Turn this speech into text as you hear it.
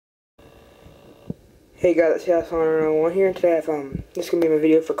Hey guys, it's House101 here, and today this is going to be my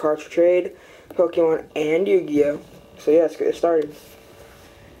video for Cards for Trade, Pokemon, and Yu-Gi-Oh! So yeah, let's get started.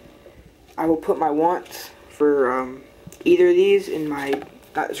 I will put my wants for either of these in my,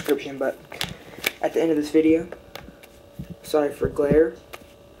 not description, but at the end of this video. Sorry for glare.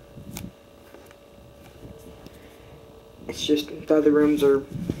 It's just the other rooms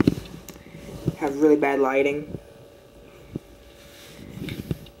have really bad lighting.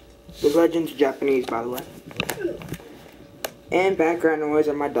 The legend's Japanese, by the way. And background noise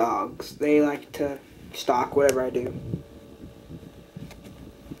are my dogs. They like to stalk whatever I do.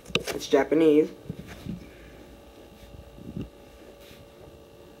 It's Japanese.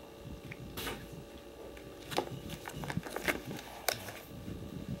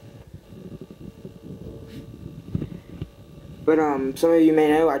 But some of you may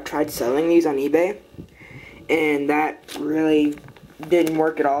know I tried selling these on eBay, and that really didn't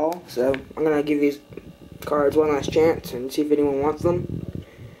work at all. So I'm gonna give these cards one last chance and see if anyone wants them.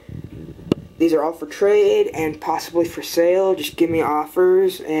 These are all for trade and possibly for sale. Just give me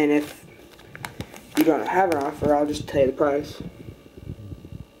offers, and if you don't have an offer, I'll just tell you the price.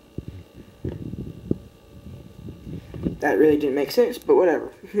 That really didn't make sense, but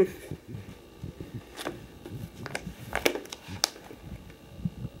whatever.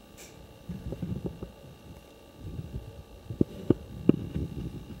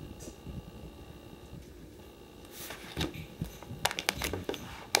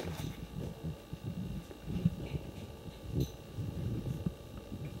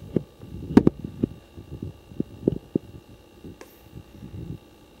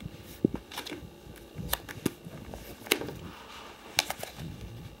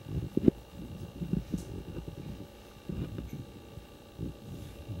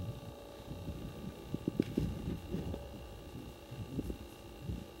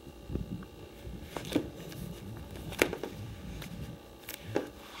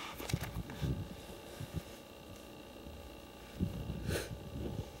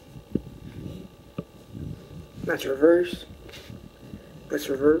 That's reverse. That's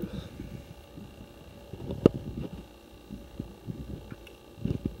reverse.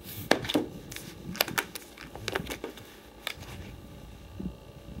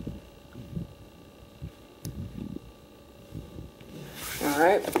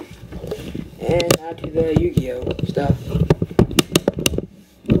 Alright. And now to the Yu-Gi-Oh! Stuff.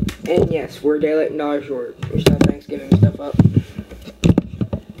 And yes, we're daylight and dollar short. We still have Thanksgiving stuff up.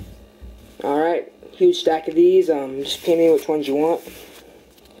 Alright. Huge stack of these. Just pin me which ones you want.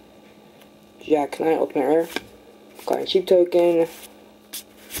 Jack Knight, Ultimate Rare. Client Cheap Token.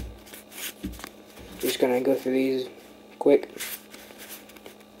 Just gonna go through these quick.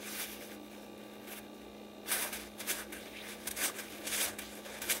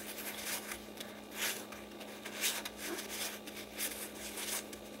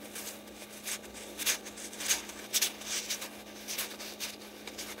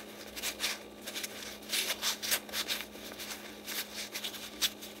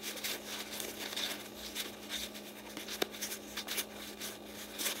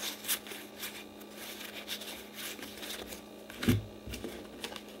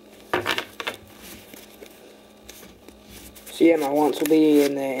 So yeah, my wants will be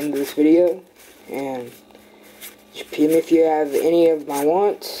in the end of this video, and just PM if you have any of my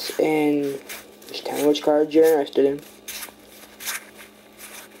wants, and just tell me which cards you're interested in.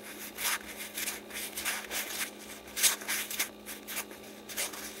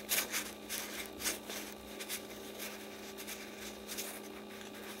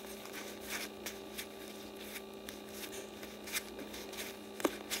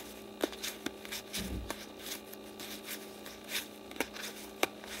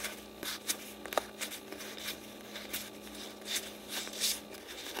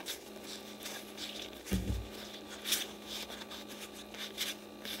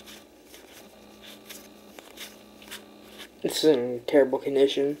 It's in terrible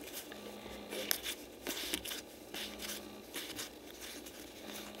condition.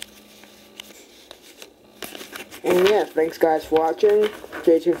 And yeah, thanks guys for watching.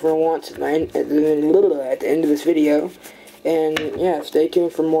 Stay tuned for wants at the end of this video. And yeah, stay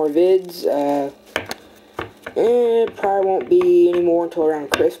tuned for more vids. It probably won't be any more until around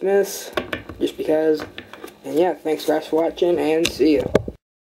Christmas, just because. And yeah, thanks guys for watching, and see ya.